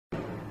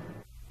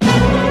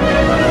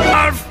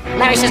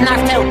gracious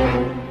enough to...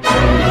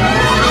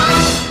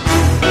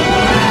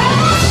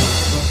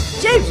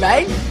 Gee,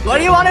 mate, what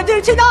do you want to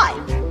do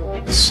tonight?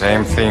 The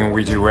same thing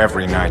we do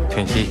every night,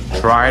 Pinky.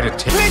 Try to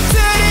take...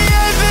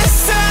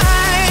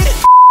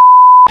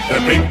 The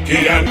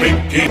Pinky and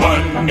Pinky,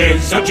 one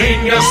is a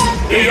genius,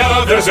 the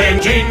other's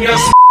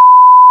ingenious.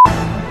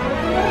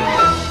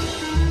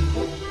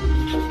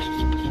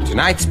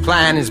 Tonight's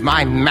plan is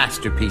my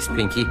masterpiece,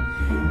 Pinky.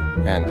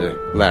 And,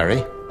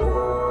 Larry.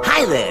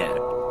 Hi there.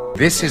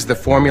 This is the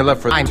formula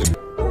for...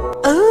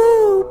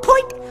 Oh,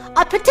 point.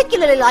 I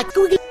particularly like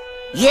Bogie.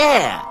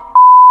 Yeah.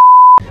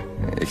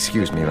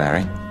 Excuse me,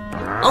 Larry.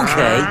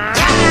 Okay.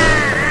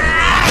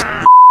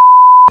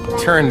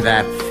 Turn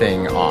that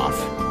thing off.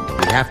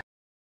 We have...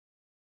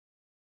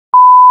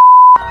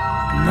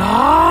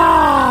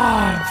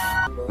 Nice.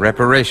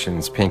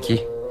 Reparations, Pinky.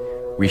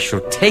 We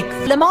shall take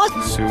them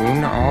off.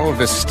 Soon, all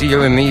the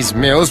steel in these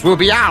mills will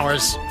be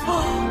ours.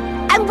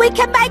 And we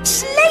can make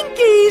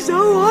slinkies.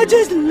 Oh, I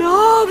just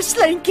love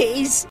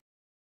slinkies.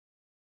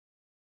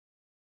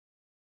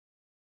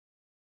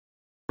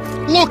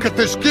 Look at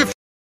this gift.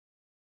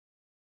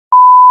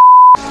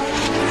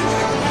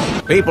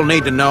 People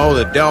need to know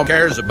that Del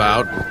cares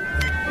about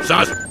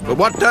something. But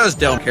what does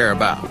Del care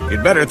about?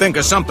 You'd better think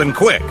of something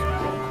quick.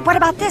 What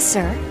about this,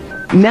 sir?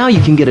 Now you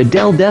can get a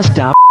Dell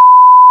desktop.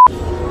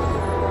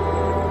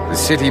 The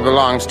city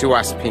belongs to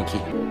us,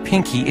 Pinky.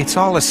 Pinky, it's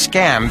all a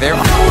scam. They're...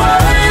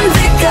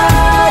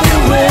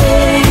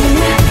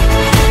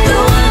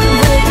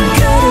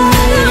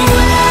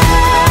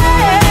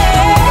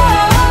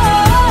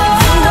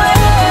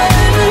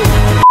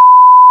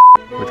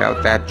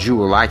 Without that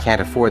jewel, I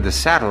can't afford the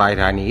satellite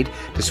I need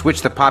to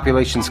switch the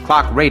population's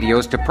clock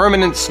radios to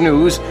permanent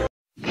snooze.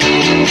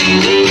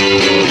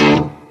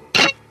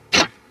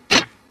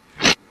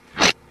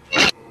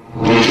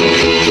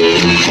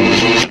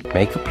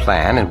 Make a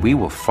plan, and we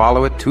will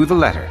follow it to the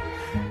letter.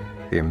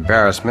 The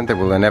embarrassment that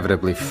will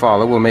inevitably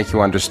follow will make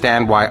you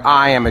understand why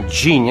I am a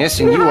genius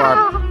and you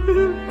are...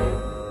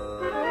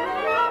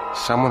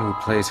 someone who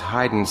plays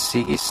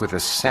hide-and-seek with a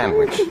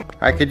sandwich.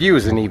 I could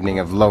use an evening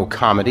of low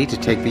comedy to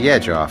take the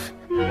edge off.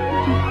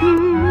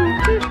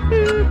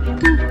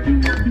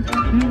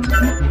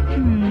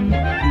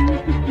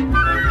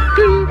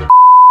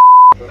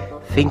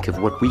 Think of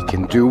what we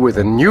can do with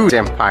a news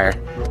empire.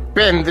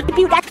 Bend the...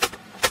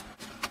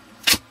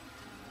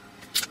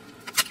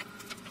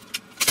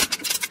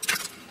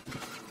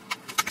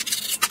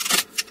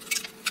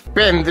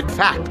 Bend the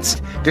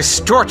facts.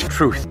 Distort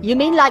truth. You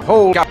mean like...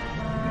 Hold up.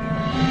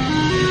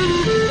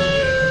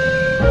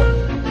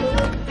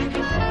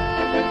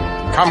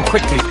 Come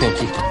quickly,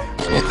 Pinky.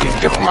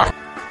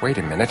 Wait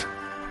a minute.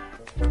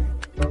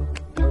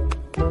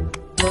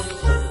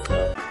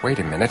 Wait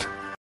a minute.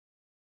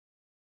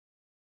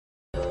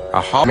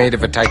 A hull made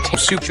of a titanium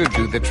suit should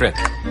do the trick.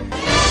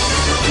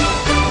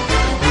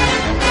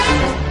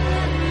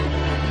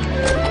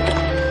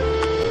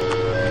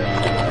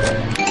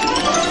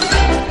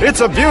 It's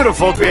a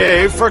beautiful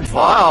day for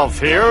Valve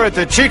here at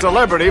the Cheetah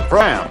Celebrity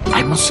Pram.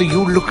 I must say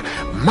you look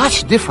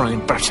much different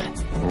in person.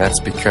 That's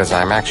because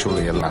I'm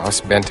actually a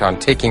mouse bent on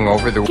taking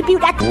over the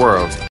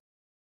world.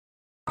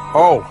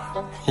 Oh,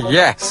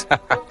 yes.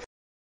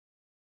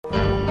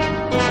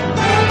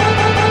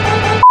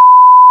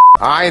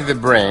 I, the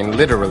brain,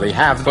 literally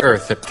have the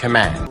earth at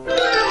command.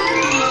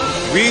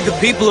 We, the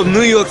people of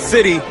New York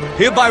City,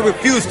 hereby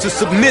refuse to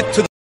submit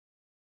to the...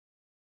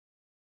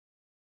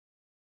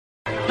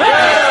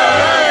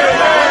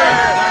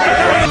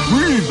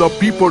 We, the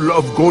people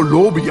of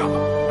Golobia,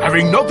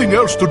 having nothing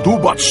else to do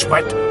but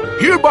sweat,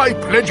 hereby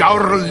pledge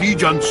our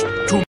allegiance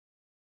to